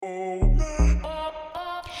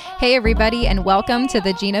Hey, everybody, and welcome to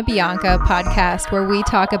the Gina Bianca podcast, where we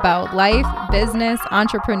talk about life, business,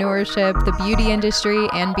 entrepreneurship, the beauty industry,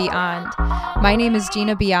 and beyond. My name is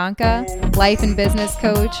Gina Bianca, life and business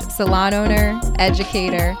coach, salon owner,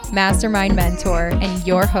 educator, mastermind mentor, and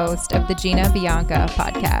your host of the Gina Bianca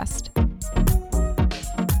podcast.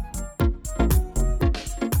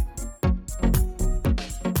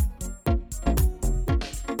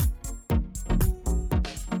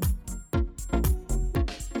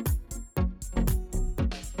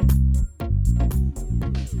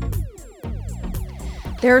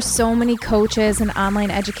 There are so many coaches and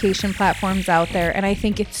online education platforms out there, and I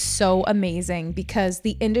think it's so amazing because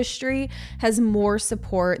the industry has more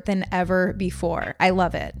support than ever before. I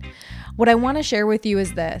love it. What I want to share with you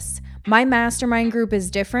is this. My mastermind group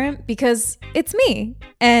is different because it's me,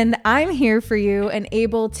 and I'm here for you and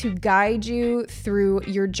able to guide you through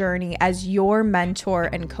your journey as your mentor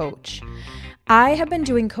and coach. I have been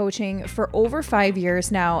doing coaching for over 5 years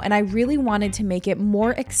now, and I really wanted to make it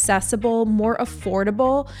more accessible, more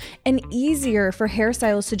affordable, and easier for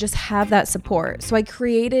hairstylists to just have that support. So I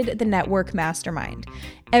created the Network Mastermind.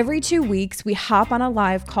 Every 2 weeks, we hop on a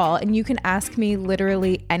live call and you can ask me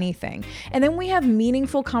literally anything. And then we have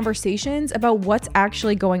meaningful conversations about what's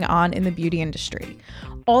actually going on in the beauty industry.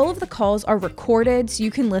 All of the calls are recorded so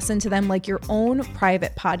you can listen to them like your own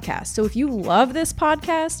private podcast. So if you love this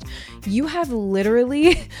podcast, you have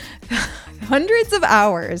literally hundreds of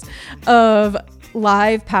hours of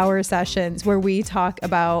live power sessions where we talk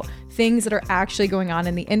about things that are actually going on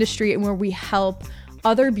in the industry and where we help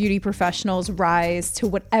other beauty professionals rise to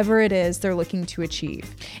whatever it is they're looking to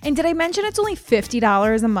achieve. And did I mention it's only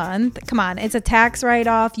 $50 a month? Come on, it's a tax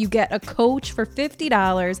write-off. You get a coach for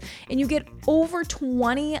 $50 and you get over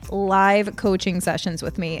 20 live coaching sessions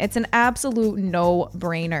with me. It's an absolute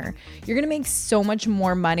no-brainer. You're gonna make so much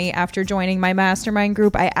more money after joining my mastermind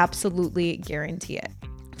group. I absolutely guarantee it.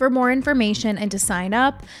 For more information and to sign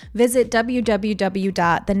up, visit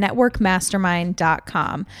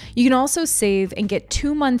www.thenetworkmastermind.com. You can also save and get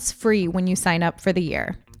 2 months free when you sign up for the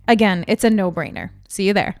year. Again, it's a no-brainer. See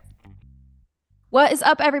you there. What is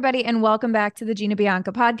up, everybody, and welcome back to the Gina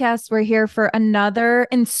Bianca podcast. We're here for another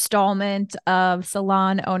installment of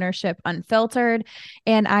Salon Ownership Unfiltered,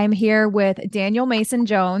 and I'm here with Daniel Mason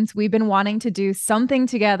Jones. We've been wanting to do something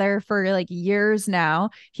together for like years now.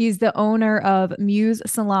 He's the owner of Muse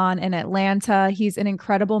Salon in Atlanta. He's an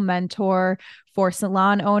incredible mentor for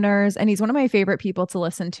salon owners, and he's one of my favorite people to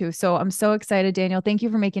listen to. So I'm so excited, Daniel. Thank you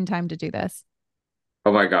for making time to do this.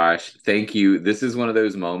 Oh my gosh, thank you. This is one of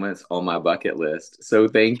those moments on my bucket list. So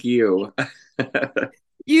thank you.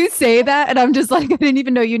 You say that, and I'm just like, I didn't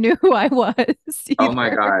even know you knew who I was Oh my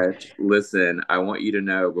either. gosh. Listen, I want you to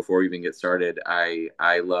know before we even get started, I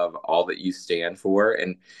love all that you stand for.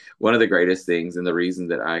 And one of the greatest things and the reason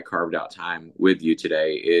that I carved out time with you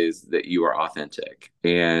today is that you are authentic.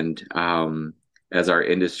 And as our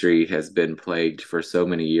industry has been plagued for so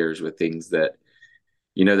many years with things that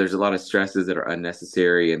there's a lot of stresses that are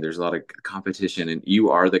unnecessary and there's a lot of competition, and you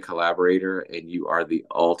are the collaborator and you are the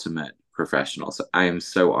ultimate professional. So I am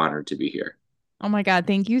so honored to be here. Oh my God,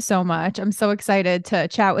 thank you so much. I'm so excited to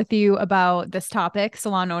chat with you about this topic,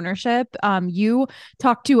 salon ownership. You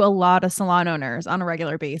talk to a lot of salon owners on a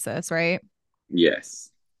regular basis, right?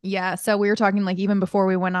 Yes. Yeah. So we were talking like even before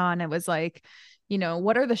we went on, it was like,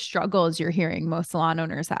 what are the struggles you're hearing most salon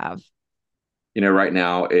owners have? Right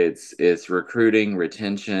now it's recruiting,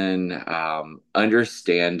 retention,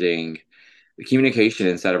 understanding the communication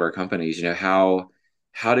inside of our companies. How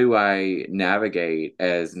do I navigate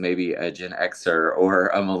as maybe a Gen Xer or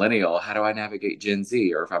a millennial? How do I navigate Gen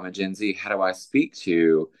Z? Or if I'm a Gen Z, how do I speak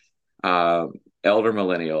to elder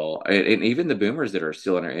millennial and even the boomers that are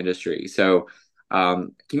still in our industry? So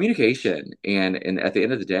communication and at the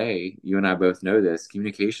end of the day, you and I both know this,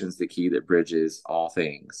 communication is the key that bridges all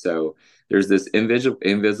things. So there's this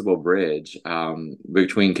invisible bridge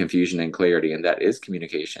between confusion and clarity, and that is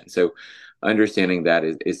communication. So understanding that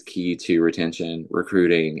is key to retention,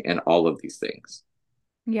 recruiting, and all of these things.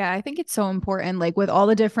 Yeah, I think it's so important, like with all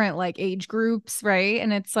the different like age groups, right?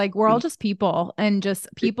 And it's like we're all just people and just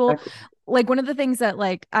people. Exactly. Like one of the things that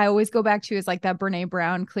like I always go back to is like that Brene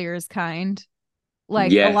Brown clear as kind.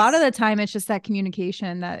 Like a lot of Yes. the time it's just that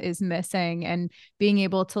communication that is missing and being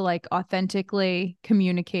able to like authentically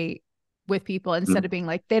communicate with people instead Mm. of being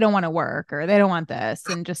like they don't want to work or they don't want this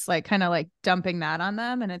and just like kind of like dumping that on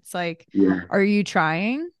them. And it's like, Yeah. are you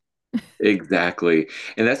trying? Exactly.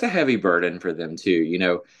 And that's a heavy burden for them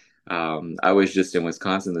too. I was just in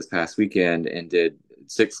Wisconsin this past weekend and did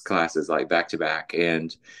 6 classes like back to back.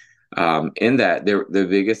 And in that, the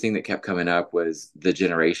biggest thing that kept coming up was the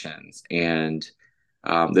generations. And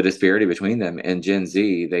the disparity between them. And Gen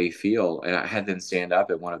Z, they feel, and I had them stand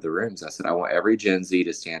up in one of the rooms. I said, I want every Gen Z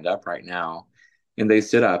to stand up right now. And they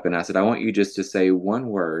stood up, and I said, I want you just to say one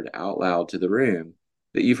word out loud to the room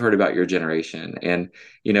that you've heard about your generation. And,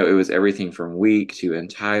 it was everything from weak to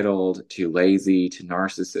entitled to lazy to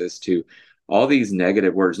narcissist to all these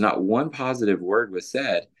negative words. Not one positive word was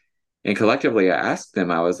said. And collectively, I asked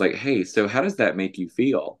them, I was like, hey, so how does that make you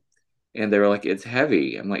feel? And they were like, it's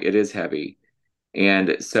heavy. I'm like, it is heavy.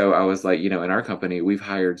 And so I was like, in our company, we've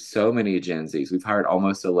hired so many Gen Zs. We've hired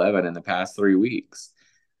almost 11 in the past 3 weeks.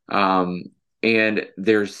 Um, and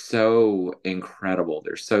they're so incredible.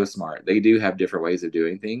 They're so smart. They do have different ways of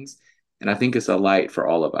doing things. And I think it's a light for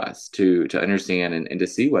all of us to understand and to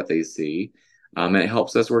see what they see. And it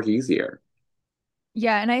helps us work easier.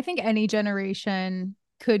 Yeah, and I think any generation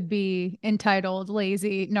could be entitled,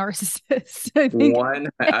 lazy, narcissist. I think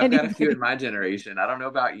I've got a few in anybody. my generation. I don't know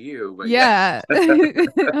about you, but yeah. Yeah,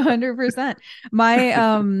 100%. My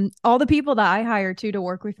all the people that I hire too to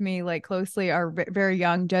work with me like closely are very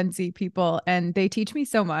young Gen Z people, and they teach me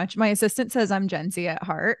so much. My assistant says I'm Gen Z at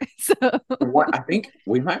heart. So What I think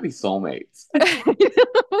we might be soulmates.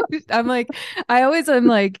 I'm like, I always am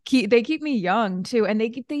like, they keep me young too, and they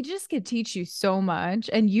just could teach you so much,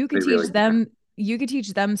 and you could They really teach can. them. You could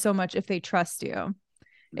teach them so much if they trust you.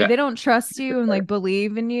 If they That don't trust you and like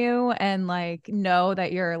believe in you and like know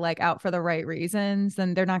that you're like out for the right reasons,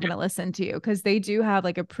 then they're not going yeah. to listen to you because they do have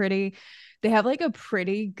like they have like a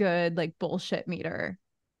pretty good like bullshit meter.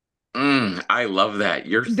 I love that.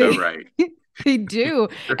 You're so They right. they do.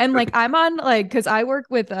 And like I'm on like cuz I worked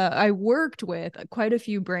with quite a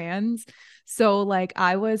few brands. So like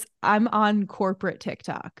I'm on corporate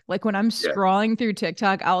TikTok. Like when I'm Yeah. scrolling through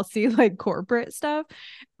TikTok, I'll see like corporate stuff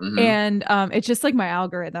Hmm. and it's just like my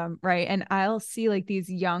algorithm, right? And I'll see like these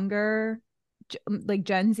younger like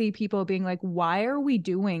Gen Z people being like, why are we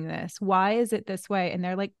doing this? Why is it this way? And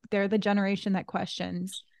they're like, they're the generation that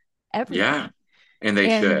questions Yeah. everything. And they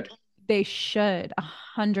And should. they should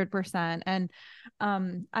 100%. And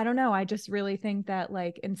I don't know. I just really think that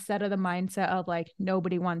like instead of the mindset of like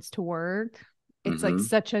nobody wants to work, it's like Hmm.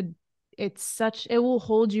 it will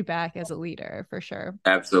hold you back as a leader for sure.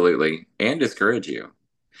 Absolutely. And discourage you.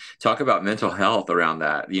 Talk about mental health around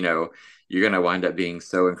that. You're going to wind up being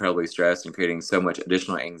so incredibly stressed and creating so much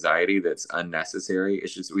additional anxiety that's unnecessary.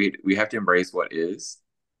 It's just we have to embrace what is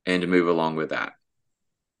and to move along with that.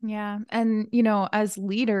 Yeah. And, as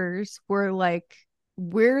leaders, we're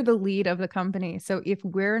the lead of the company. So if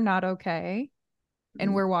we're not okay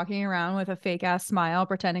and Mhm. we're walking around with a fake ass smile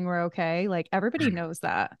pretending we're okay, like everybody knows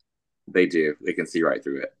that. They do. They can see right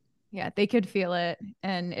through it. Yeah, they could feel it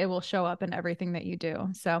and it will show up in everything that you do.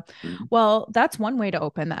 So, Mhm. well, that's one way to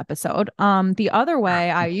open the episode. The other way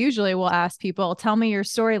I usually will ask people, tell me your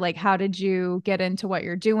story. Like, how did you get into what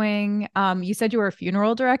you're doing? You said you were a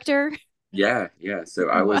funeral director. Yeah, yeah. So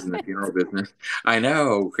I was What? in the funeral business. I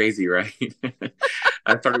know, crazy, right?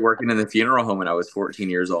 I started working in the funeral home when I was 14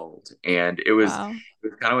 years old, and Wow. it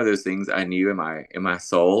was kind of one of those things I knew in my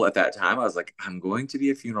soul at that time. I was like, I'm going to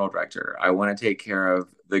be a funeral director. I want to take care of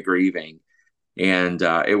the grieving, and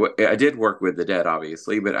I did work with the dead,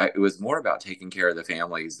 obviously, but it was more about taking care of the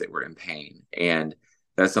families that were in pain, and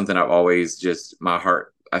that's something I've always just my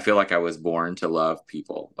heart. I feel like I was born to love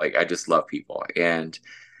people. Like I just love people, and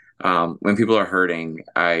when people are hurting,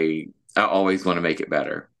 I always want to make it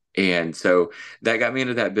better. And so that got me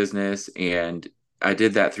into that business, and I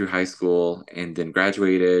did that through high school and then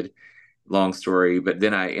graduated. Long story, but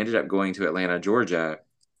then I ended up going to Atlanta, Georgia,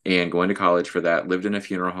 and going to college for that. Lived in a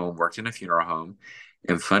funeral home, worked in a funeral home,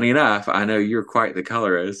 and funny enough, I know you're quite the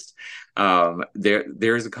colorist.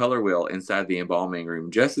 There's a color wheel inside the embalming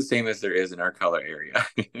room, just the same as there is in our color area.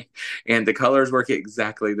 And the colors work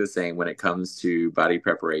exactly the same when it comes to body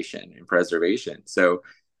preparation and preservation. So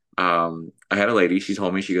I had a lady, she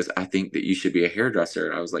told me, she goes, I think that you should be a hairdresser.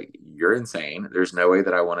 And I was like, you're insane. There's no way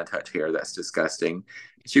that I want to touch hair. That's disgusting.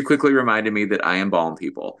 She quickly reminded me that I embalm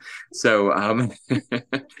people. So,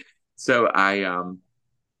 so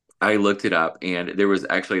I looked it up, and there was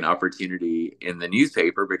actually an opportunity in the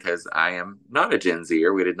newspaper because I am not a Gen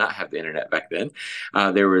Zer. We did not have the internet back then.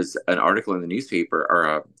 There was an article in the newspaper,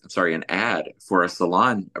 or sorry, an ad for a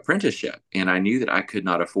salon apprenticeship. And I knew that I could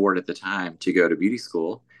not afford at the time to go to beauty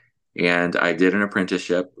school. And I did an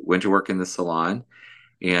apprenticeship, went to work in the salon.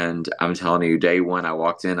 And I'm telling you, day one, I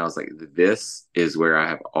walked in, I was like, this is where I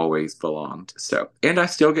have always belonged. So, and I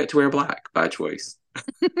still get to wear black by choice.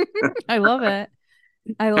 I love it.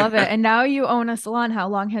 I love it. And now you own a salon. How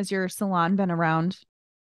long has your salon been around?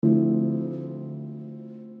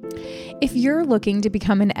 If you're looking to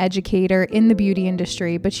become an educator in the beauty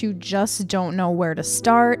industry, but you just don't know where to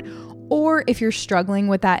start, or if you're struggling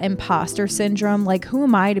with that imposter syndrome, like who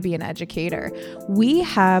am I to be an educator? We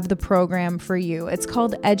have the program for you. It's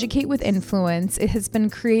called Educate with Influence. It has been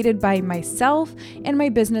created by myself and my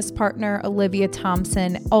business partner, Olivia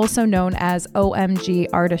Thompson, also known as OMG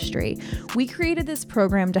Artistry. We created this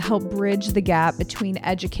program to help bridge the gap between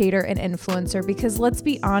educator and influencer because let's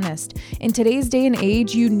be honest, in today's day and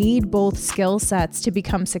age, you need both skill sets to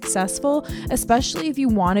become successful, especially if you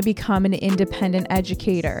want to become an independent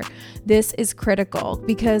educator. This is critical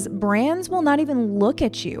because brands will not even look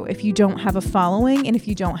at you if you don't have a following and if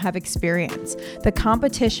you don't have experience. The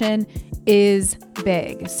competition is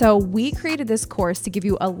big. So we created this course to give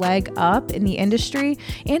you a leg up in the industry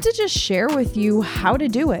and to just share with you how to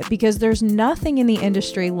do it because there's nothing in the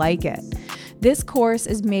industry like it. This course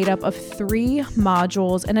is made up of 3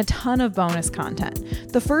 modules and a ton of bonus content.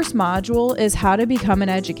 The first module is how to become an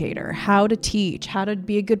educator, how to teach, how to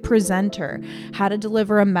be a good presenter, how to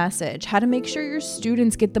deliver a message, how to make sure your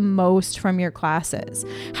students get the most from your classes,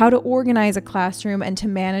 how to organize a classroom and to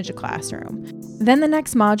manage a classroom. Then the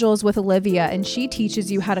next module is with Olivia, and she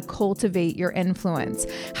teaches you how to cultivate your influence,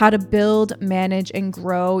 how to build, manage, and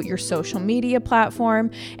grow your social media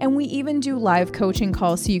platform. And we even do live coaching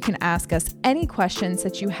calls so you can ask us any questions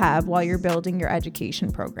that you have while you're building your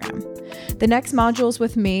education program. The next module is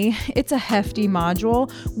with me. It's a hefty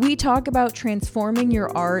module. We talk about transforming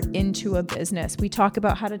your art into a business. We talk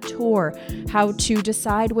about how to tour, how to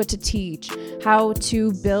decide what to teach, how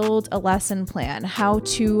to build a lesson plan, how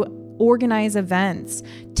to organize events,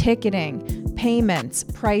 ticketing, payments,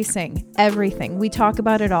 pricing, everything. We talk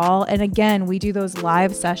about it all. And again, we do those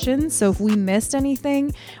live sessions. So if we missed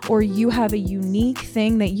anything or you have a unique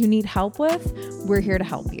thing that you need help with, we're here to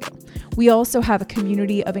help you. We also have a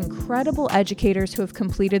community of incredible educators who have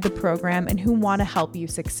completed the program and who want to help you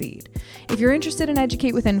succeed. If you're interested in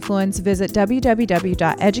Educate with Influence, visit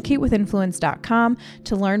www.educatewithinfluence.com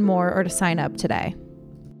to learn more or to sign up today.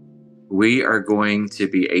 We are going to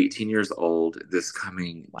be 18 years old this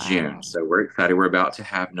coming June. So we're excited. We're about to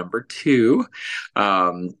have number 2.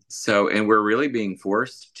 And we're really being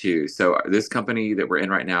forced to. So this company that we're in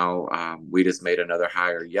right now, we just made another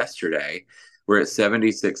hire yesterday. We're at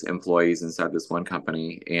 76 employees inside this one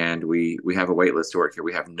company, and we have a wait list to work here.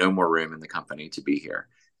 We have no more room in the company to be here.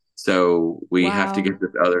 So we have to get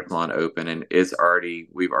this other salon open, and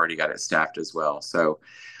we've already got it staffed as well. So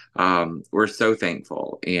we're so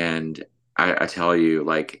thankful. And I tell you,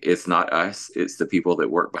 like, it's not us, it's the people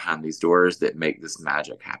that work behind these doors that make this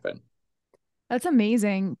magic happen. That's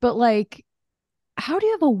amazing. But like, how do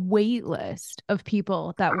you have a wait list of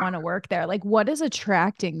people that want to work there? Like, what is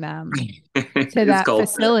attracting them to that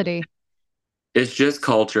facility? It's just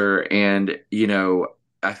culture. And,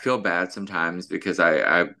 I feel bad sometimes because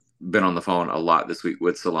I've been on the phone a lot this week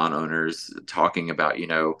with salon owners talking about,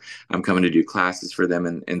 I'm coming to do classes for them.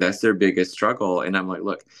 And that's their biggest struggle. And I'm like,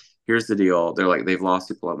 look, here's the deal. They're like, they've lost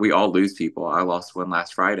people. We all lose people. I lost one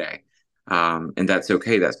last Friday. And that's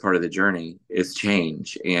okay. That's part of the journey is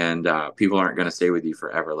change. And people aren't going to stay with you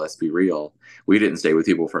forever. Let's be real. We didn't stay with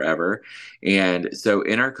people forever. And so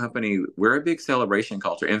in our company, we're a big celebration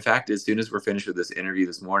culture. In fact, as soon as we're finished with this interview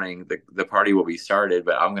this morning, the party will be started,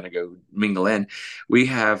 but I'm going to go mingle in. We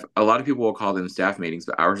have a lot of people will call them staff meetings,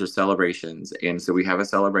 but ours are celebrations. And so we have a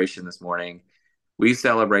celebration this morning. We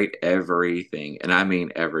celebrate everything, and I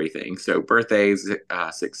mean everything. So birthdays,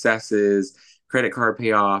 successes, credit card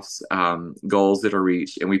payoffs, goals that are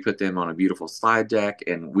reached, and we put them on a beautiful slide deck,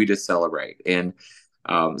 and we just celebrate. And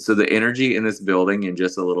so the energy in this building in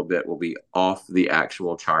just a little bit will be off the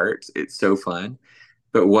actual charts. It's so fun.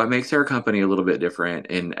 But what makes our company a little bit different,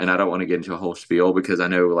 and I don't want to get into a whole spiel because I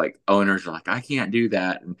know like owners are like, I can't do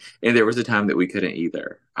that. And there was a time that we couldn't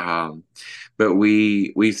either. But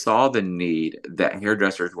we saw the need that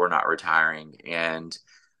hairdressers were not retiring. And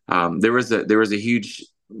there was a huge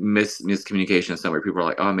miscommunication somewhere. People are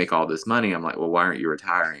like, oh, I make all this money. I'm like, well, why aren't you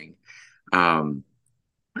retiring?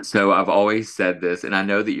 So I've always said this, and I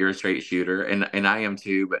know that you're a straight shooter, and I am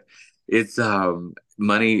too, but it's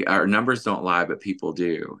money, our numbers don't lie, but people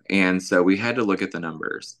do. And so we had to look at the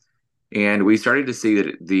numbers. And we started to see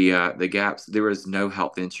that the gaps, there was no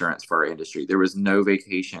health insurance for our industry. There was no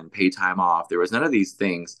vacation, pay time off. There was none of these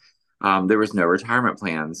things. There was no retirement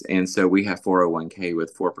plans. And so we have 401k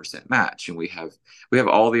with 4% match. And we have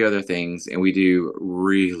all the other things. And we do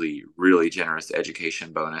really, really generous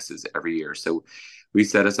education bonuses every year. So we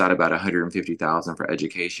set aside about 150,000 for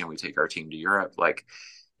education. We take our team to Europe.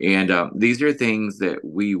 And these are things that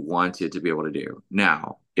we wanted to be able to do.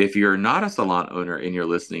 Now, if you're not a salon owner and you're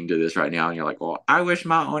listening to this right now and you're like, well, I wish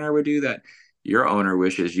my owner would do that. Your owner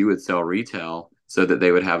wishes you would sell retail so that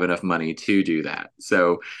they would have enough money to do that.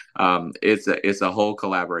 So it's a whole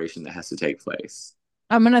collaboration that has to take place.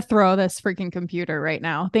 I'm gonna throw this freaking computer right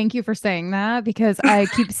now. Thank you for saying that because I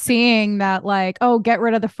keep seeing that like, oh, get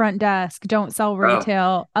rid of the front desk, don't sell Oh,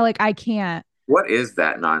 retail. I can't. what is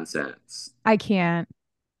that nonsense? I can't.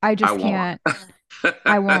 I I just won't. can't.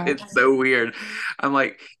 I won't. It's so weird. I'm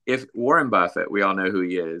like, if Warren Buffett, we all know who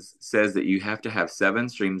he is, says that you have to have 7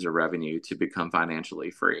 streams of revenue to become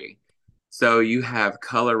financially free. So you have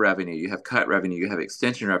color revenue, you have cut revenue, you have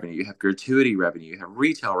extension revenue, you have gratuity revenue, you have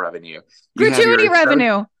retail revenue, you have Gratuity your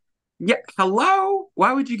revenue. yeah, hello.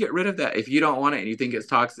 Why would you get rid of that? If you don't want it and you think it's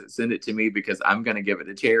toxic, send it to me because I'm going to give it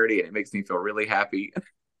to charity and it makes me feel really happy.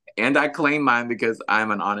 And I claim mine because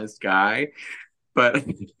I'm an honest guy. But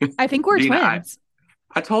I think we're Gina, twins.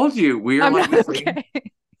 I told you we are I'm like not the same.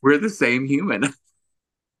 okay. We're the same human.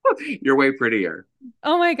 You're way prettier.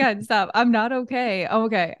 Oh my God, stop. I'm not okay.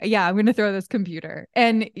 Okay. Yeah, I'm gonna throw this computer.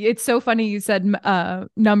 And it's so funny you said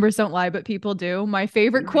numbers don't lie, but people do. My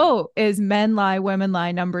favorite quote is men lie, women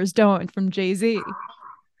lie, numbers don't from Jay-Z.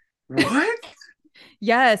 What?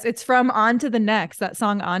 Yes, it's from On to the Next, that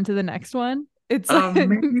song On to the Next one. It's like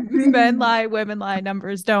men Amazing. lie, women lie,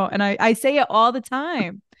 numbers don't. And I say it all the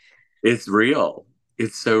time. It's real.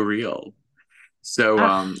 It's so real. So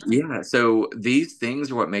Ah, yeah, so these things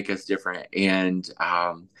are what make us different. And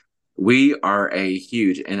we are a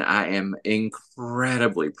huge, and I am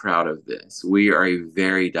incredibly proud of this. We are a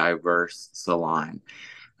very diverse salon.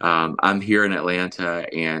 I'm here in Atlanta,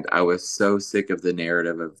 and I was so sick of the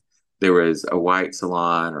narrative of there was a white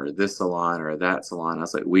salon or this salon or that salon. I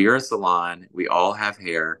was like, we are a salon. We all have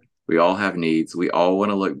hair. We all have needs. We all want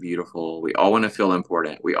to look beautiful. We all want to feel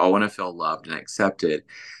important. We all want to feel loved and accepted.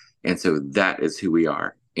 And so that is who we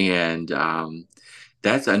are. And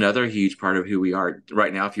that's another huge part of who we are.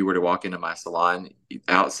 Right now, if you were to walk into my salon,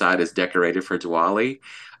 outside is decorated for Diwali.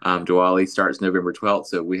 Diwali starts November 12th.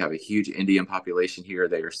 So we have a huge Indian population here.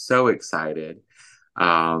 They are so excited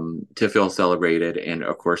to feel celebrated. And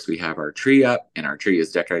of course, we have our tree up, and our tree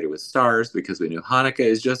is decorated with stars because we knew Hanukkah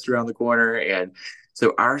is just around the corner. And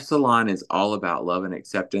so our salon is all about love and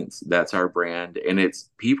acceptance. That's our brand. And it's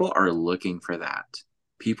people are looking for that.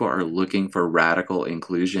 People are looking for radical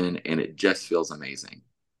inclusion, and it just feels amazing.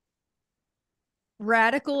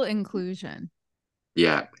 radical inclusion.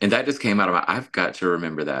 Yeah. And that just came out of I've got to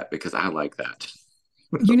remember that because I like that.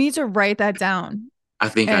 You need to write that down I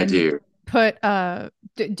think I and do. put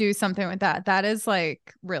do something with that. That is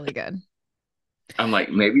like really good. I'm like,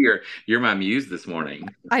 maybe you're my muse this morning.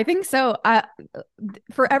 I think so.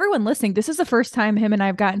 For everyone listening, this is the first time him and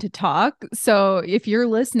I've gotten to talk. So if you're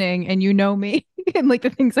listening and you know me and like the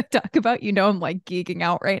things I talk about, you know I'm like geeking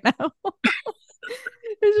out right now.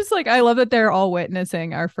 It's just like I love that they're all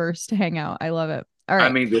witnessing our first hangout. I love it. All I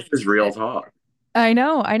right. mean, this is real talk. I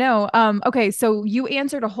know, I know. Okay, so you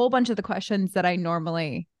answered a whole bunch of the questions that I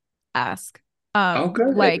normally ask. Oh,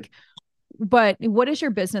 good. Like, but what is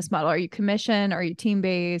your business model? Are you commission? Are you team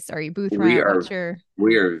based? Are you booth We rent? are What's your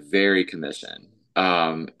we are very commission.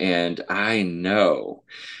 And I know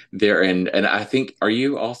there and I think are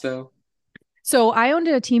you also? So I owned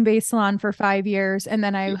a team-based salon for 5 years, and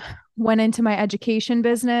then I went into my education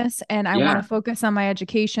business, and I want to Yeah. focus on my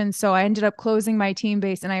education. So I ended up closing my team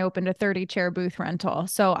base, and I opened a 30-chair booth rental.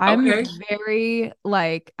 So I'm Okay. very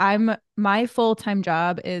like I'm my full-time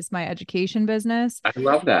job is my education business, I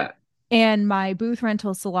love that. and my booth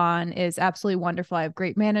rental salon is absolutely wonderful. I have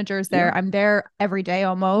great managers Yeah. there. I'm there every day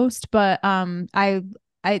almost, but I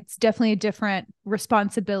it's definitely a different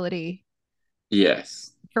responsibility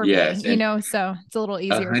Yes. for me, Yes. And so it's a little a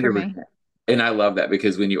easier for hundred me. percent. And I love that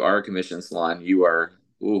because when you are a commission salon, you are,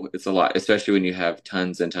 ooh, it's a lot, especially when you have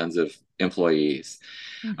tons and tons of employees.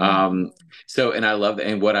 Mhm. Um, so, and I love that.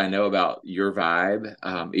 And what I know about your vibe,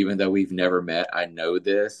 even though we've never met, I know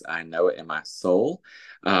this, I know it in my soul,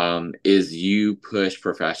 is you push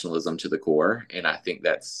professionalism to the core. And I think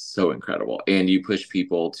that's so incredible. And you push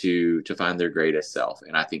people to find their greatest self.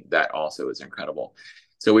 And I think that also is incredible.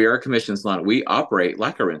 So we are a commission salon. We operate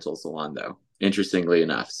like a rental salon, though, interestingly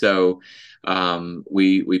enough. So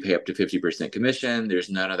we pay up to 50% commission.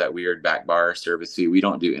 There's none of that weird back bar service fee. We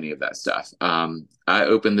don't do any of that stuff. I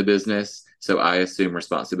open the business, so I assume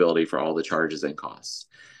responsibility for all the charges and costs.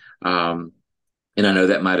 Um, and I know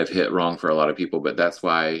that might have hit wrong for a lot of people, but that's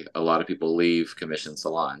why a lot of people leave commission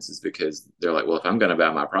salons is because they're like, well, if I'm going to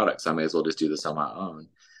buy my products, I may as well just do this on my own.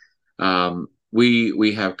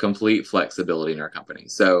 We have complete flexibility in our company.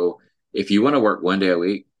 So if you want to work one day a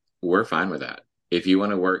week, we're fine with that. If you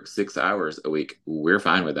want to work 6 hours a week, we're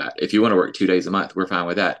fine with that. If you want to work 2 days a month, we're fine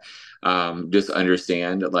with that. Just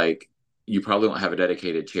understand, like, you probably won't have a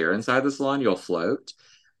dedicated chair inside the salon. You'll float.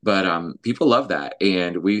 But people love that.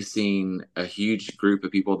 And we've seen a huge group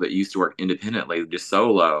of people that used to work independently, just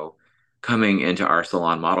solo, coming into our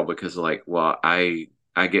salon model because like, well, I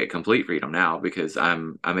get complete freedom now because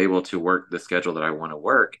I'm able to work the schedule that I want to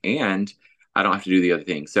work and I don't have to do the other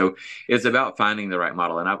things. So it's about finding the right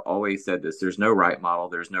model. And I've always said this, there's no right model,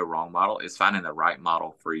 there's no wrong model. It's finding the right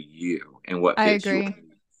model for you and what I fits your, agree.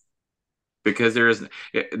 because there's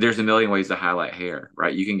a million ways to highlight hair,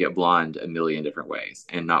 right? You can get blonde a million different ways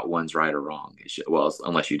and not one's right or wrong. Well,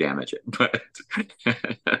 unless you damage it. But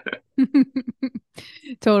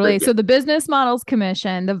Totally. yeah. So the business model's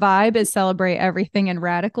commission, the vibe is celebrate everything and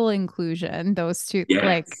radical inclusion. Those two,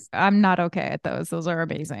 like, Yes. I'm not okay at those. Those are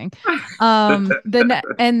amazing. Your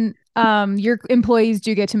employees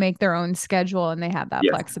do get to make their own schedule and they have that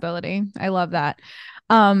Yes. flexibility. I love that.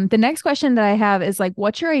 The next question that I have is like,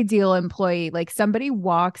 what's your ideal employee? Like somebody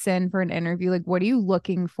walks in for an interview, like what are you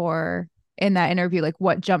looking for in that interview? Like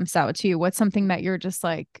what jumps out to you? What's something that you're just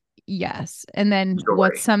like, yes. And then Joy.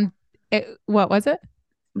 what was it?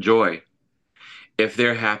 Joy. If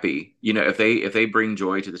they're happy, if they bring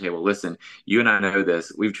joy to the table. Listen, you and I know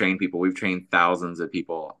this. We've trained people. We've trained thousands of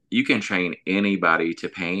people. You can train anybody to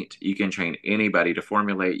paint. You can train anybody to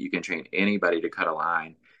formulate. You can train anybody to cut a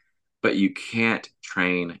line, but you can't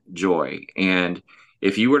train joy. And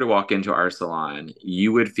if you were to walk into our salon,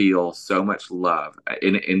 you would feel so much love.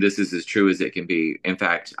 And this is as true as it can be. In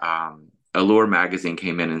fact, Allure magazine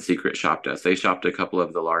came in and secret shopped us. They shopped a couple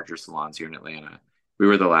of the larger salons here in Atlanta. We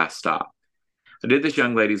were the last stop. I did this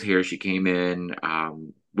young lady's hair. She came in.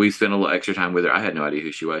 We spent a little extra time with her. I had no idea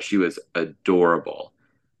who she was. She was adorable.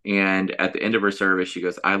 And at the end of her service, she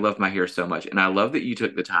goes, I love my hair so much. And I love that you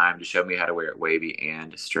took the time to show me how to wear it wavy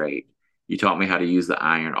and straight. You taught me how to use the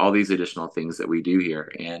iron, all these additional things that we do here.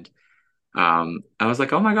 And I was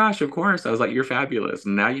like, oh my gosh, of course. I was like, you're fabulous.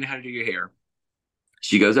 And now you know how to do your hair.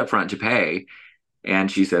 She goes up front to pay. And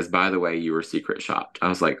she says, by the way, you were secret shopped. I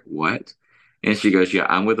was like, what? And she goes, yeah,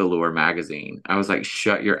 I'm with Allure magazine. I was like,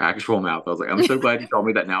 shut your actual mouth. I was like, I'm so glad you told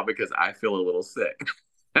me that now because I feel a little sick.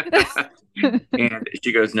 And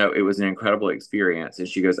she goes, no, it was an incredible experience. And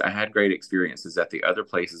she goes, I had great experiences at the other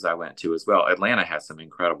places I went to as well. Atlanta has some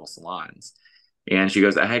incredible salons. And she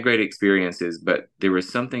goes, I had great experiences, but there was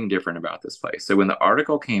something different about this place. So when the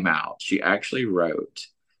article came out, she actually wrote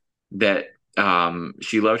that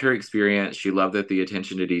she loved her experience. She loved the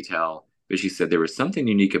attention to detail, but she said there was something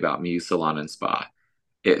unique about Muse Salon and Spa.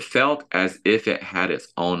 It felt as if it had its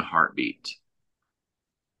own heartbeat.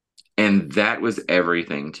 And that was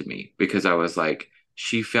everything to me because I was like,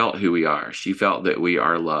 she felt who we are. She felt that we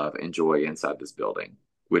are love and joy inside this building,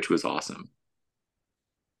 which was awesome.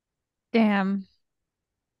 Damn.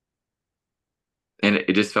 And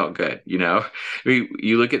it just felt good. I mean,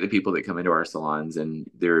 you look at the people that come into our salons and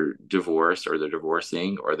they're divorced or they're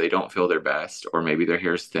divorcing or they don't feel their best or maybe their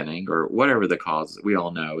hair's thinning or whatever the cause we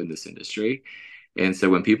all know in this industry. And so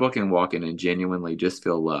when people can walk in and genuinely just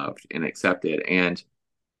feel loved and accepted, and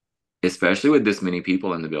especially with this many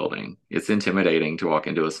people in the building, it's intimidating to walk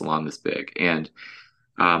into a salon this big. And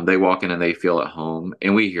they walk in and they feel at home,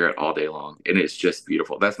 and we hear it all day long, and it's just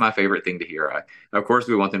beautiful. That's my favorite thing to hear. Of course,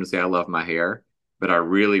 we want them to say, I love my hair, but I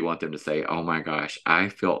really want them to say, oh my gosh, I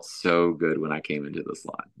felt so good when I came into the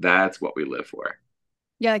salon. That's what we live for.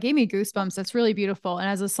 Yeah, that gave me goosebumps. That's really beautiful. And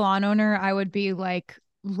as a salon owner, I would be like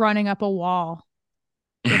running up a wall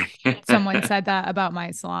if someone said that about my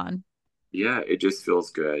salon. Yeah, it just feels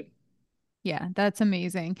good. Yeah, that's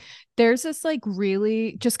amazing. There's this like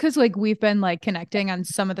really just because like we've been like connecting on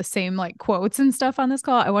some of the same like quotes and stuff on this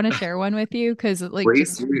call. I want to share one with you because like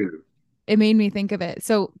Please just do. it made me think of it.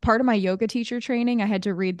 So part of my yoga teacher training, I had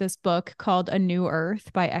to read this book called A New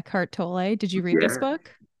Earth by Eckhart Tolle. Did you read this Yeah.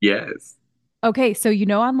 book? Yes. Okay, so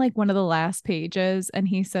on like one of the last pages, and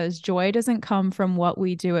he says, joy doesn't come from what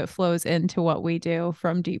we do, it flows into what we do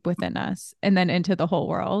from deep within us and then into the whole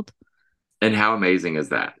world. And how amazing is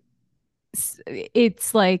that?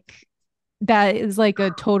 It's like that is like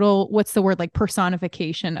a total, what's the word, like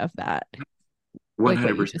personification of that, like what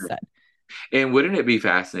you just 100%. said. And wouldn't it be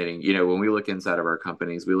fascinating? When we look inside of our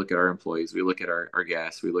companies, we look at our employees, we look at our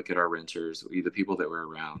guests, we look at our renters, the people that we're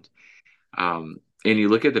around. And you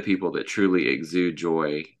look at the people that truly exude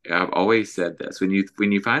joy. I've always said this. When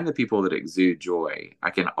you find the people that exude joy,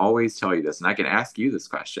 I can always tell you this, and I can ask you this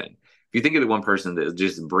question. If you think of the one person that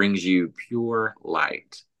just brings you pure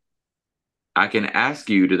light, I can ask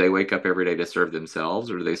you, do they wake up every day to serve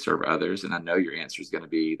themselves or do they serve others? And I know your answer is going to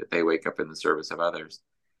be that they wake up in the service of others.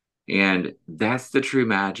 And that's the true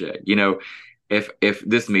magic. If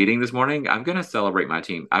this meeting this morning, I'm going to celebrate my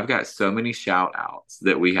team. I've got so many shout outs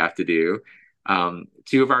that we have to do.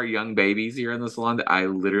 Two of our young babies here in the salon that I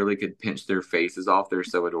literally could pinch their faces off. They're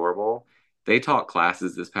so adorable. They taught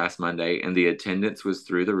classes this past Monday, and the attendance was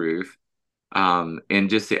through the roof. And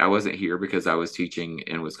just see, I wasn't here because I was teaching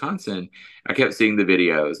in Wisconsin. I kept seeing the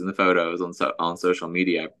videos and the photos on social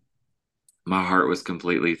media. My heart was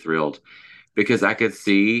completely thrilled because I could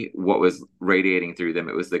see what was radiating through them.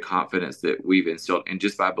 It was the confidence that we've instilled, and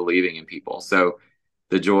just by believing in people. So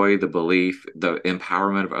the joy, the belief, the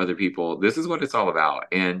empowerment of other people, this is what it's all about.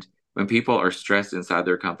 And when people are stressed inside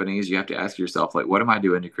their companies, you have to ask yourself, like, what am I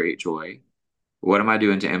doing to create joy? What am I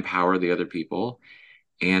doing to empower the other people?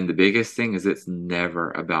 And the biggest thing is it's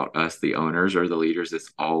never about us, the owners or the leaders.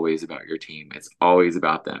 It's always about your team. It's always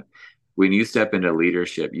about them. When you step into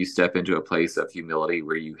leadership, you step into a place of humility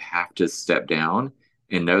where you have to step down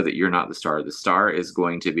and know that you're not the star. The star is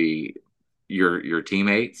going to be your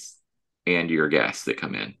teammates and your guests that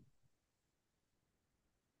come in.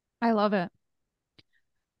 I love it.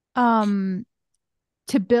 Um,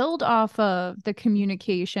 to build off of the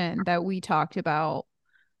communication that we talked about,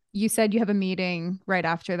 you said you have a meeting right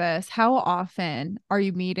after this. How often are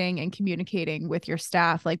you meeting and communicating with your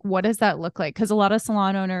staff? Like, what does that look like? Because a lot of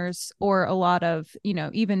salon owners or a lot of,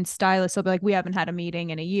 even stylists will be like, we haven't had a meeting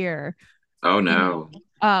in a year. Oh You no. know,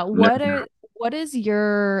 No. what is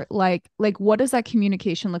your like what does that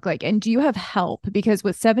communication look like? And do you have help? Because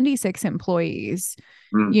with 76 employees,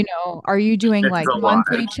 Mm, are you doing it's like a lot.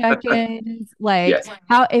 monthly check-ins? Like Yes.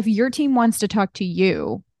 how if your team wants to talk to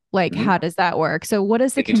you, like Mhm. how does that work? So what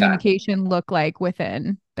does the Anytime. communication look like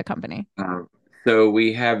within the company? So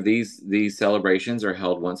we have these celebrations are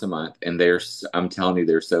held once a month, and I'm telling you,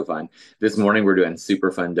 they're so fun. This morning we're doing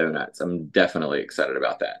super fun donuts. I'm definitely excited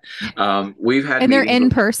about that. We've had And they're meetings. in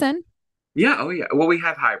person? Yeah, oh yeah. Well, we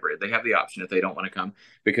have hybrid. They have the option if they don't want to come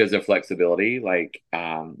because of flexibility. Like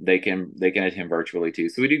they can attend virtually too.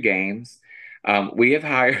 So we do games. We have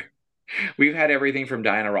hired We've had everything from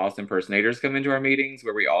Diana Ross impersonators come into our meetings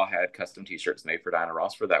where we all had custom t-shirts made for Diana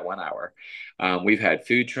Ross for that 1 hour. We've had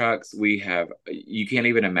food trucks. You can't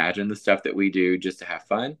even imagine the stuff that we do just to have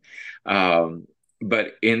fun.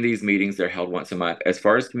 But in these meetings, they're held once a month. As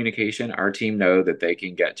far as communication, our team know that they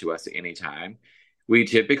can get to us at any time. We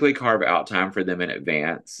typically carve out time for them in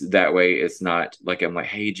advance. That way, it's not like I'm like,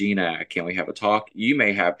 hey, Gina, can we have a talk? You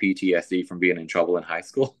may have PTSD from being in trouble in high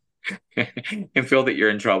school and feel that you're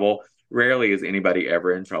in trouble. Rarely is anybody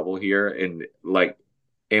ever in trouble here. And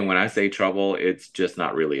when I say trouble, it's just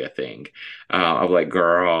not really a thing. I'm like,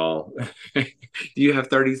 girl, do you have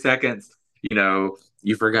 30 seconds?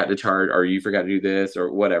 You forgot to charge or you forgot to do this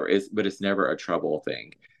or whatever. But it's never a trouble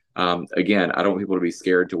thing. Again, I don't want people to be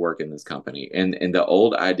scared to work in this company. And the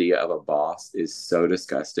old idea of a boss is so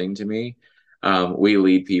disgusting to me. We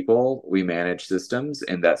lead people, we manage systems,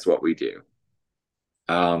 and that's what we do.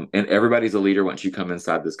 And everybody's a leader once you come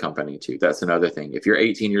inside this company too. That's another thing. If you're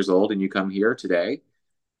 18 years old and you come here today,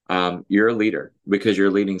 you're a leader because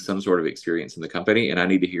you're leading some sort of experience in the company. And I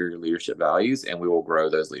need to hear your leadership values, and we will grow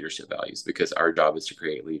those leadership values because our job is to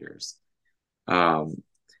create leaders. Um,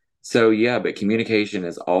 so yeah, but communication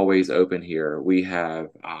is always open here. We have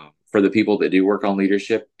for the people that do work on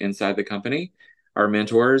leadership inside the company, our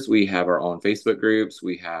mentors. We have our own Facebook groups.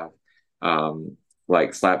 We have um,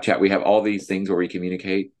 like Slack chat. We have all these things where we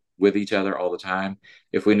communicate with each other all the time.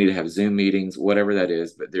 If we need to have Zoom meetings, whatever that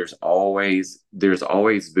is, but there's always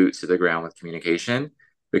boots to the ground with communication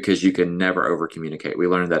because you can never over communicate. We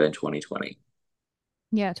learned that in 2020.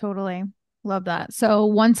 Yeah, totally. Love that. So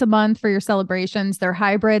once a month for your celebrations, they're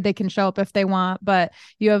hybrid. They can show up if they want, but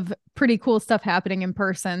you have pretty cool stuff happening in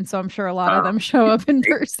person. So I'm sure a lot of them Um, show up in they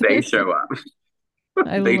person. show up.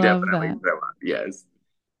 I They love definitely that. show up. Yes.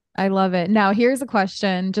 I love it. Now, here's a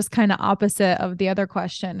question, just kind of opposite of the other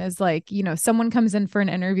question is like, someone comes in for an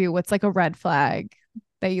interview. What's like a red flag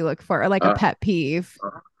that you look for or like a Uh, pet peeve?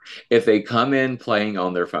 if they come in playing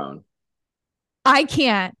on their phone, I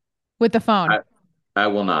can't with the phone. I, I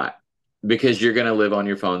will not because you're going to live on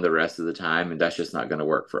your phone the rest of the time, and that's just not going to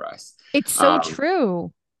work for us. It's so Um,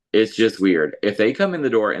 true. it's just weird. If they come in the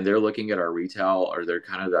door and they're looking at our retail or they're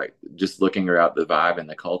kind of like just looking around the vibe and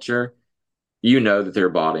the culture, you know that they're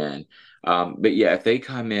bought in. But yeah, if they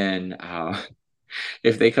come in,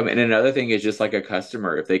 another thing is just like a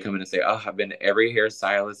customer, if they come in and say, "Oh, I've been to every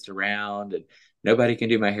hairstylist around and nobody can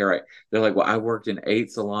do my hair right," they're like, "Well, I worked in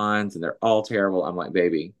 8 salons and they're all terrible." I'm like,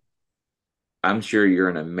 "Baby, I'm sure you're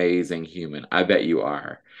an amazing human. I bet you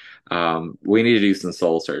are." We need to do some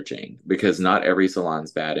soul searching because not every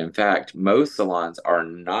salon's bad. In fact, most salons are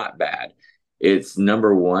not bad. It's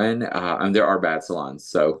number one, and there are bad salons,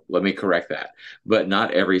 so let me correct that. But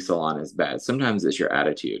not every salon is bad. Sometimes it's your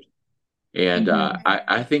attitude. And Hmm.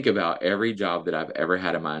 I think about every job that I've ever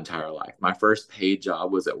had in my entire life. My first paid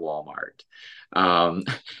job was at Walmart. Um,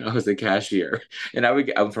 I was a cashier, and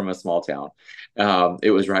I'm from a small town.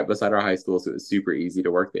 It was right beside our high school, so it was super easy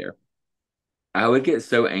to work there. I would get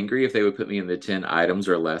so angry if they would put me in the 10 items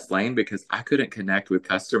or less lane because I couldn't connect with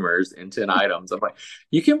customers in 10 items. I'm like,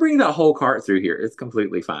 you can bring that whole cart through here. It's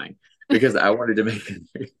completely fine because I wanted to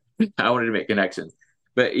make I wanted to make connections.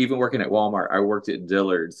 But even working at Walmart, I worked at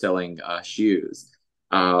Dillard selling shoes.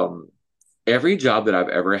 Um, every job that I've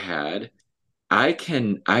ever had, I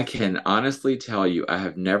can honestly tell you I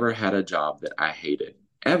have never had a job that I hated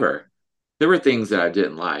ever. There were things that I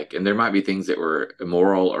didn't like, and there might be things that were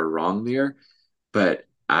immoral or wrong there, but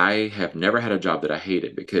I have never had a job that I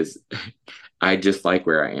hated because I just like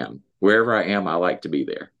where I am. Wherever I am, I like to be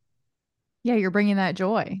there. Yeah, you're bringing that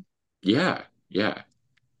joy. Yeah, yeah.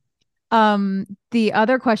 The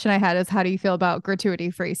other question I had is how do you feel about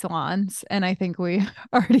gratuity free salons? And I think we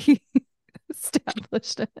already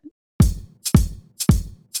established it.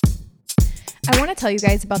 I want to tell you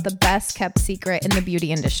guys about the best kept secret in the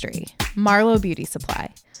beauty industry, Marlowe Beauty Supply.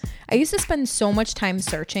 I used to spend so much time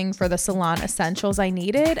searching for the salon essentials I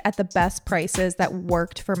needed at the best prices that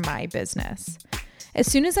worked for my business. As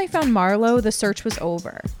soon as I found Marlowe, the search was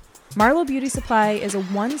over. Marlowe Beauty Supply is a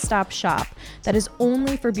one-stop shop that is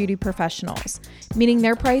only for beauty professionals, meaning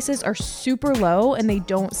their prices are super low and they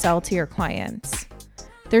don't sell to your clients.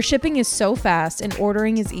 Their shipping is so fast and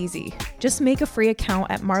ordering is easy. Just make a free account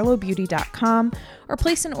at marlowebeauty.com or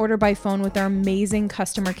place an order by phone with their amazing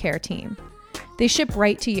customer care team. They ship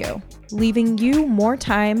right to you, leaving you more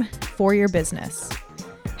time for your business.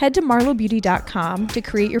 Head to marlowebeauty.com to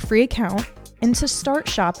create your free account and to start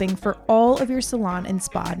shopping for all of your salon and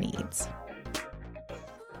spa needs.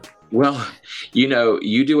 Well,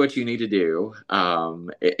 you do what you need to do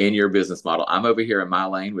in your business model. I'm over here in my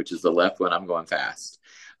lane, which is the left one. I'm going fast.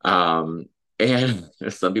 And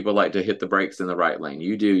some people like to hit the brakes in the right lane.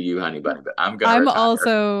 You do you, honey bunny, but I'm going to I'm retire.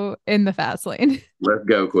 also in the fast lane. Let's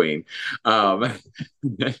go, Queen. Um,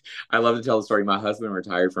 I love to tell the story. My husband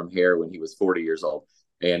retired from hair when he was 40 years old.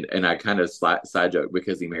 And I kind of side joke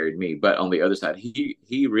because he married me. But on the other side,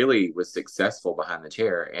 he really was successful behind the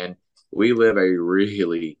chair. And we live a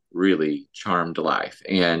really, really charmed life.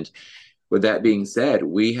 And with that being said,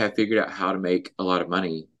 we have figured out how to make a lot of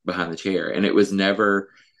money behind the chair. And it was never,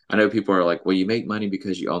 I know people are like, well, you make money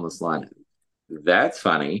because you own the salon. That's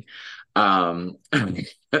funny. Um,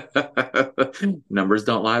 numbers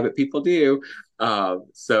don't lie, but people do.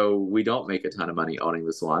 So we don't make a ton of money owning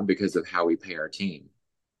the salon because of how we pay our team.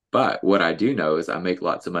 But what I do know is I make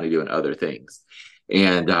lots of money doing other things.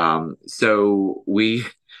 And so we've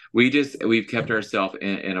kept ourselves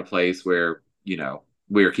in a place where,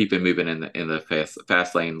 we're keeping moving in the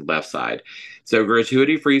fast lane left side. So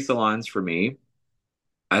gratuity free salons for me,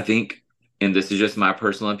 I think, and this is just my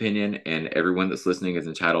personal opinion, and everyone that's listening is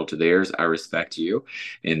entitled to theirs. I respect you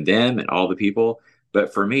and them and all the people.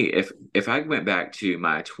 But for me, if I went back to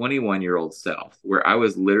my 21-year-old self, where I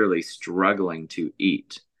was literally struggling to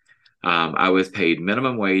eat, I was paid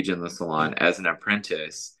minimum wage in the salon as an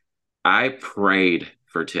apprentice. I prayed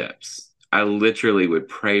for tips. I literally would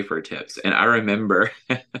pray for tips. And I remember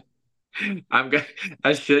I'm gonna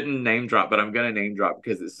I shouldn't name drop, but I'm gonna name drop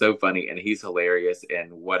because it's so funny and he's hilarious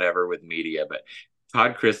and whatever with media. But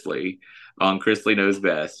Todd Chrisley on Chrisley Knows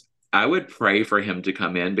Best, I would pray for him to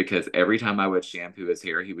come in because every time I would shampoo his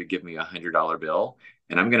hair, he would give me $100 bill.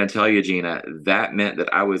 And I'm gonna tell you, Gina, that meant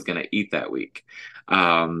that I was gonna eat that week.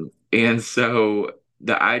 And so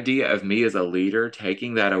the idea of me as a leader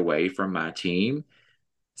taking that away from my team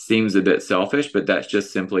seems a bit selfish, but that's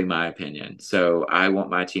just simply my opinion. So I want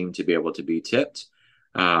my team to be able to be tipped.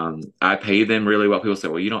 I pay them really well. People say,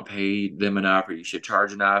 well, you don't pay them enough, or you should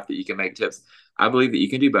charge enough that you can make tips. I believe that you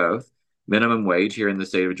can do both. Minimum wage here in the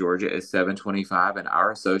state of Georgia is $7.25, and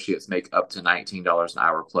our associates make up to $19 an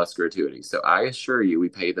hour plus gratuity. So I assure you, we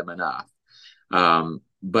pay them enough.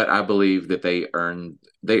 But I believe that they earn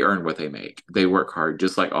what they make. They work hard,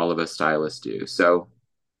 just like all of us stylists do. So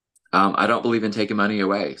I don't believe in taking money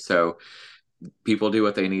away. So people do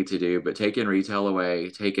what they need to do, but taking retail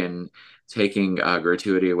away, taking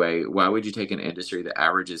gratuity away. Why would you take an industry that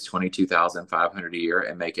averages 22,500 a year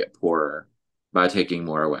and make it poorer by taking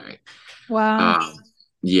more away? Wow. Um,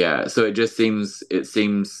 yeah, so it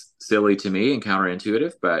seems silly to me and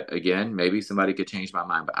counterintuitive, but again, maybe somebody could change my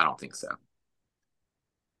mind, but I don't think so.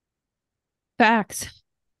 Facts.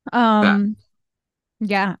 That Um,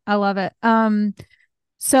 yeah, I love it.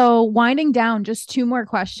 So, winding down, just two more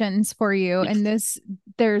questions for you. And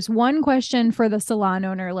there's one question for the salon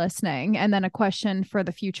owner listening, and then a question for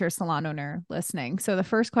the future salon owner listening. So, the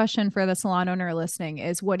first question for the salon owner listening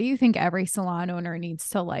is, what do you think every salon owner needs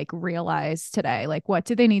to like realize today? Like, what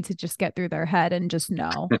do they need to just get through their head and just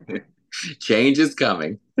know? Change is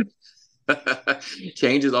coming.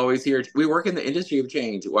 Change is always here. We work in the industry of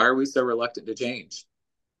change. Why are we so reluctant to change?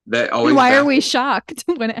 That And always why are we baffles. shocked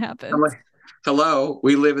when it I'm happens? like, hello,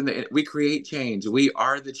 we create change. We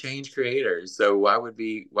are the change creators. So why would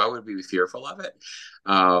we be fearful of it?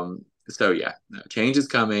 So yeah, no, change is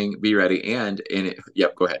coming. Be ready.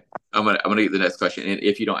 Yep, go ahead. I'm gonna get the next question. And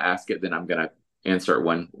if you don't ask it, then I'm gonna insert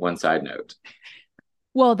one side note.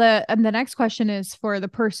 Well, the next question is for the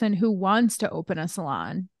person who wants to open a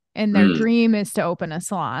salon and their Mm. dream is to open a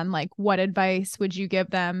salon. Like, what advice would you give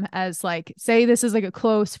them as like, say this is like a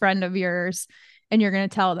close friend of yours and you're going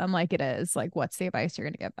to tell them like it is, like, what's the advice you're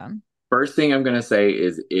going to give them? First thing I'm gonna say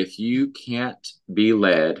is if you can't be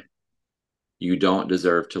led, you don't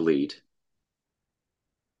deserve to lead.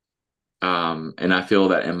 And I feel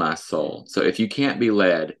that in my soul. So if you can't be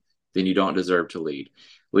led, then you don't deserve to lead.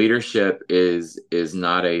 Leadership is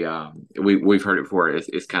not a we've heard it before.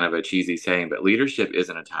 It's kind of a cheesy saying, but leadership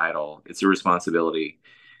isn't a title; it's a responsibility.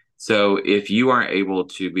 So if you aren't able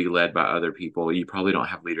to be led by other people, you probably don't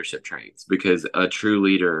have leadership traits because a true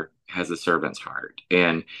leader has a servant's heart,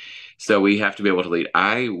 and so we have to be able to lead.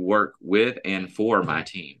 I work with and for my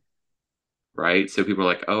team, right? So people are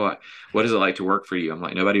like, "Oh, what is it like to work for you?" I'm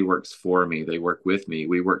like, "Nobody works for me. They work with me.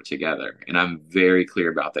 We work together." And I'm very clear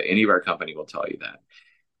about that. Any of our company will tell you that.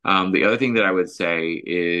 The other thing that I would say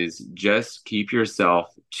is just keep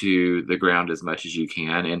yourself to the ground as much as you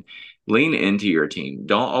can and lean into your team.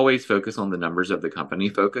 Don't always focus on the numbers of the company.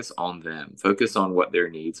 Focus on them. Focus on what their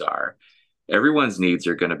needs are. Everyone's needs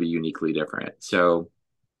are going to be uniquely different. So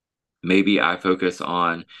maybe I focus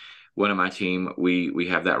on one of my team. We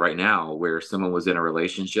have that right now where someone was in a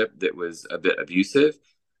relationship that was a bit abusive.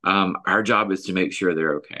 Our job is to make sure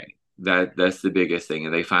they're okay. That's the biggest thing,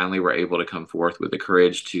 and they finally were able to come forth with the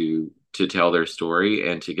courage to tell their story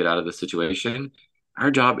and to get out of the situation. Our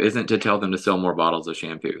job isn't to tell them to sell more bottles of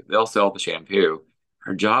shampoo. They'll sell the shampoo.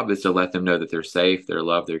 Our job is to let them know that they're safe, they're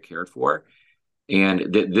loved, they're cared for,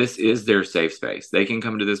 and that this is their safe space. They can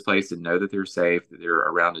come to this place and know that they're safe, that they're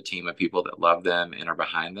around a team of people that love them and are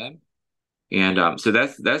behind them. And so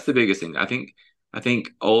that's the biggest thing. I think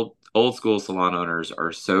old school salon owners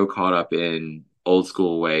are so caught up in old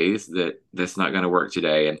school ways that that's not going to work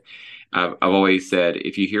today. And I've always said,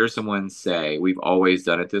 if you hear someone say, "We've always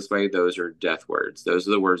done it this way," those are death words. Those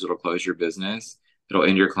are the words that'll close your business. It'll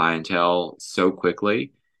end your clientele so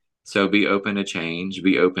quickly. So be open to change,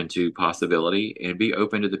 be open to possibility, and be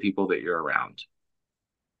open to the people that you're around.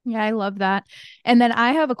 Yeah, I love that. And then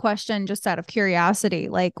I have a question just out of curiosity.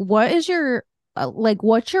 Like, what is your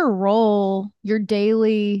what's your role, your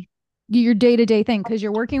day-to-day thing? Because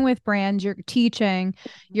you're working with brands, you're teaching,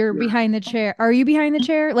 you're Yeah. behind the chair. Are you behind the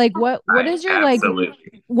chair? Like what I is your like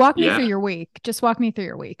absolutely. walk me Yeah. through your week. Just walk me through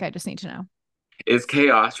your week. I just need to know. It's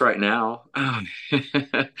chaos right now.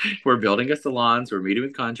 We're building a salon, so we're meeting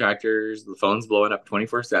with contractors. The phone's blowing up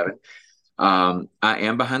 24/7. I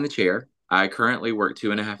am behind the chair. I currently work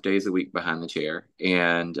 2.5 days a week behind the chair,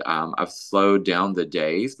 and I've slowed down the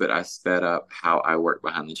days, but I sped up how I work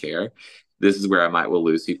behind the chair. This is where I might will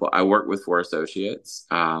lose people. I work with 4 associates,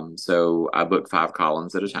 so I book 5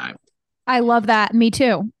 columns at a time. I love that. Me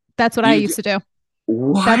too. That's what I You do, used to do.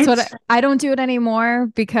 That's what what? I don't do it anymore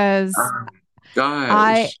because Oh,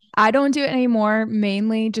 I gosh. I don't do it anymore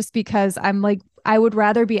mainly just because I'm like I would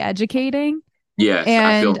rather be educating Yes,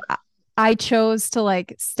 I feel and I chose to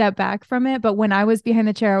like step back from it. But when I was behind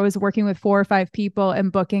the chair, I was working with 4 or 5 people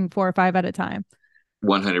and booking 4 or 5 at a time.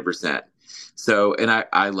 100%. So, and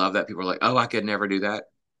I love that people are like, "Oh, I could never do that."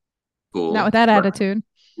 Not with Cool. that attitude.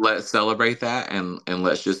 Let's celebrate that, and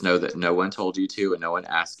let's just know that no one told you to and no one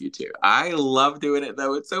asked you to. I love doing it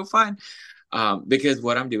though. It's so fun. Because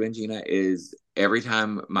what I'm doing, Gina, is every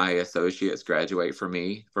time my associates graduate from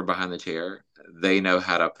me for behind the chair, they know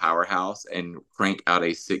how to powerhouse and crank out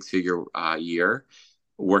a six-figure year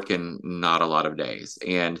working not a lot of days.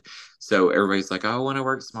 And so everybody's like, "Oh, I want to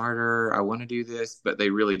work smarter. I want to do this," but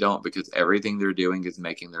they really don't because everything they're doing is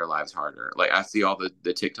making their lives harder. Like I see all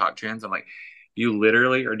the TikTok trends. I'm like, you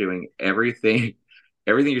literally are doing everything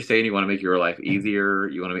you're saying. You want to make your life easier,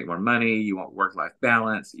 you want to make more money, you want work-life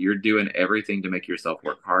balance, you're doing everything to make yourself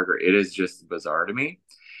work harder. It is just bizarre to me.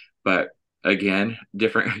 But again,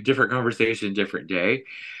 different different conversation, different day.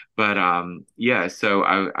 But yeah, so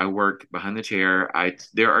I work behind the chair. I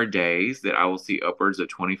There are days that I will see upwards of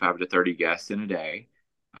 25 to 30 guests in a day.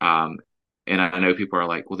 Um, and I know people are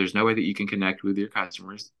like, well, there's no way that you can connect with your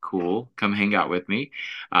customers. Cool. Come hang out with me.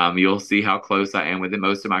 You'll see how close I am with them.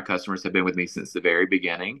 Most of my customers have been with me since the very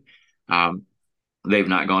beginning. Um, they've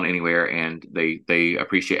not gone anywhere, and they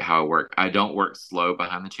appreciate how I work. I don't work slow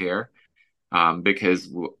behind the chair, because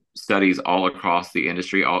studies all across the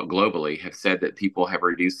industry, all globally, have said that people have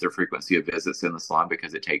reduced their frequency of visits in the salon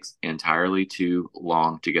because it takes entirely too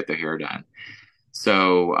long to get their hair done.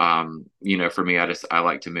 So, for me, I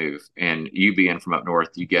like to move, and you being from up north,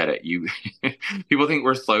 you get it. You people think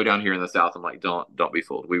we're slow down here in the South. I'm like, don't be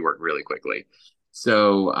fooled. We work really quickly.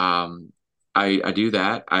 So, I do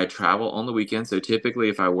that. I travel on the weekend. So typically,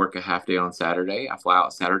 if I work a half day on Saturday, I fly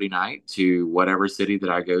out Saturday night to whatever city that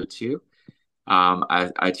I go to.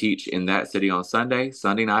 I teach in that city on Sunday.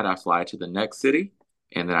 Sunday night, I fly to the next city,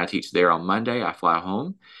 and then I teach there on Monday. I fly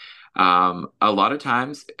home. A lot of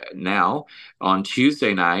times now on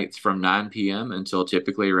Tuesday nights from 9 p.m. until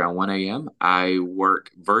typically around 1 a.m., I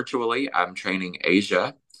work virtually. I'm training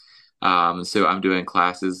Asia. So I'm doing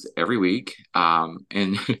classes every week.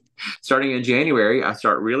 And starting in January, I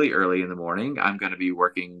start really early in the morning. I'm going to be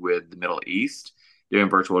working with the Middle East, doing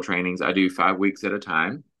virtual trainings. I do 5 weeks at a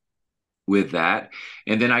time with that.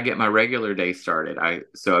 And then I get my regular day started.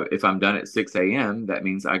 So if I'm done at 6 a.m., that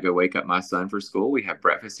means I go wake up my son for school. We have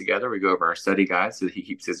breakfast together. We go over our study guides so that he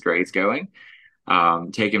keeps his grades going.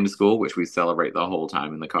 Take him to school, which we celebrate the whole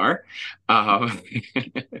time in the car. And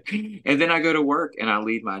then I go to work and I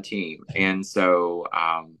lead my team. And so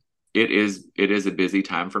it is a busy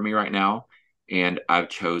time for me right now. And I've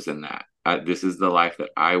chosen that. This is the life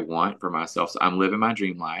that I want for myself. So I'm living my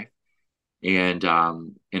dream life. And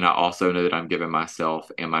I also know that I'm giving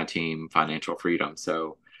myself and my team financial freedom.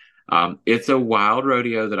 So it's a wild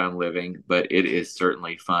rodeo that I'm living, but it is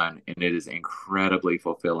certainly fun and it is incredibly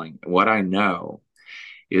fulfilling. What I know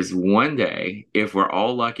is one day, if we're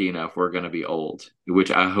all lucky enough, we're going to be old, which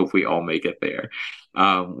I hope we all make it there.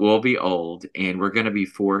 We'll be old and we're going to be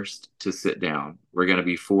forced to sit down. We're going to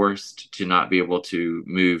be forced to not be able to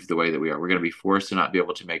move the way that we are. We're going to be forced to not be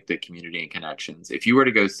able to make the community and connections. If you were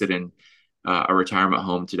to go sit in a retirement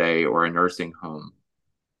home today or a nursing home,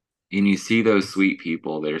 and you see those sweet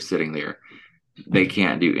people that are sitting there, they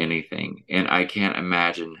can't do anything. And I can't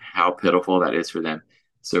imagine how pitiful that is for them.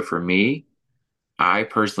 So for me, I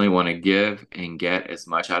personally want to give and get as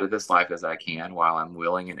much out of this life as I can while I'm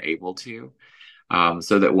willing and able to,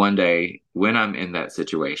 so that one day when I'm in that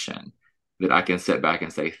situation, that I can sit back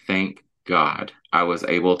and say, thank God I was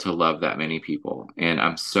able to love that many people. And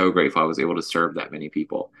I'm so grateful I was able to serve that many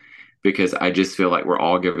people, because I just feel like we're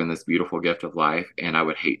all given this beautiful gift of life and I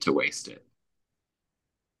would hate to waste it.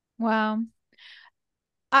 Wow.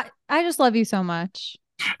 I just love you so much.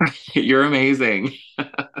 You're amazing.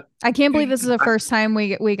 I can't believe this is the first time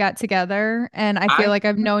we got together, and I feel like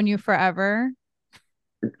I've known you forever.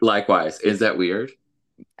 Likewise. Is that weird?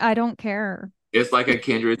 I don't care. It's like a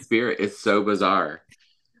kindred spirit. It's so bizarre.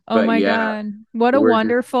 Oh But my yeah, God. What a we're just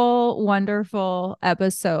wonderful, wonderful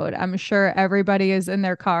episode. I'm sure everybody is in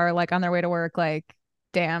their car, like on their way to work, like,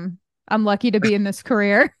 damn, I'm lucky to be in this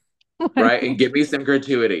career. right. And give me some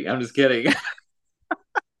gratuity. I'm just kidding.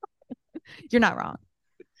 You're not wrong.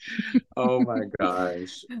 Oh my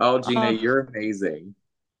gosh. Oh, Gina, Oh, you're amazing.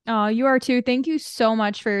 oh, you are too. Thank you so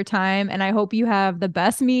much for your time. And I hope you have the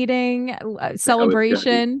best meeting, Oh, it's gonna be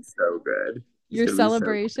celebration, so good. It's your gonna be so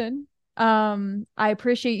celebration. I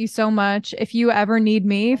appreciate you so much. If you ever need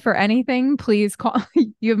me for anything, please call.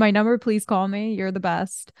 You have my number. Please call me. You're the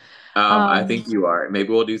best. I think you are. Maybe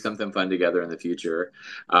we'll do something fun together in the future.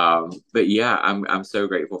 But yeah, I'm so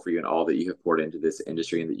grateful for you and all that you have poured into this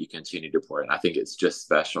industry and that you continue to pour in. I think it's just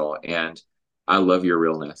special, and I love your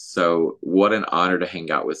realness. So what an honor to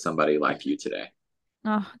hang out with somebody like you today.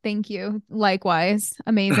 Oh, thank you. Likewise.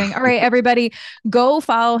 Amazing. All right, everybody, go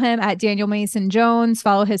follow him at Daniel Mason Jones.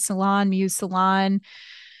 Follow his salon, Muse Salon.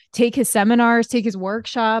 Take his seminars, take his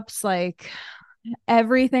workshops, like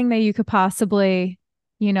everything that you could possibly,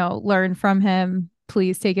 learn from him.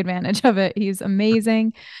 Please take advantage of it. He's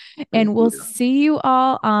amazing. Thank And we'll you. see you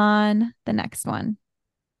all on the next one.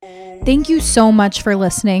 Thank you so much for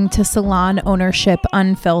listening to Salon Ownership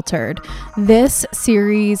Unfiltered. This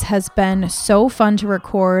series has been so fun to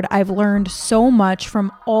record. I've learned so much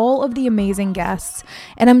from all of the amazing guests,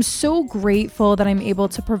 and I'm so grateful that I'm able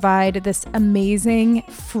to provide this amazing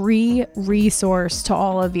free resource to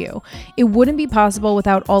all of you. It wouldn't be possible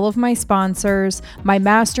without all of my sponsors, my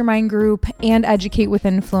mastermind group, and Educate with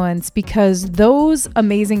Influence, because those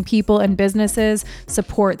amazing people and businesses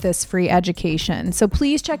support this free education. So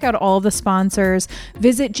please check check out all the sponsors.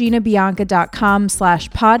 Visit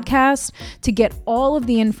ginabianca.com/podcast to get all of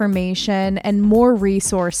the information and more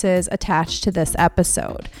resources attached to this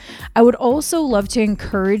episode. I would also love to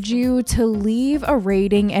encourage you to leave a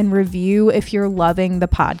rating and review if you're loving the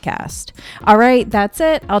podcast. All right, that's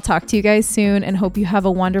it. I'll talk to you guys soon and hope you have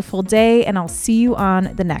a wonderful day, and I'll see you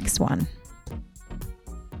on the next one.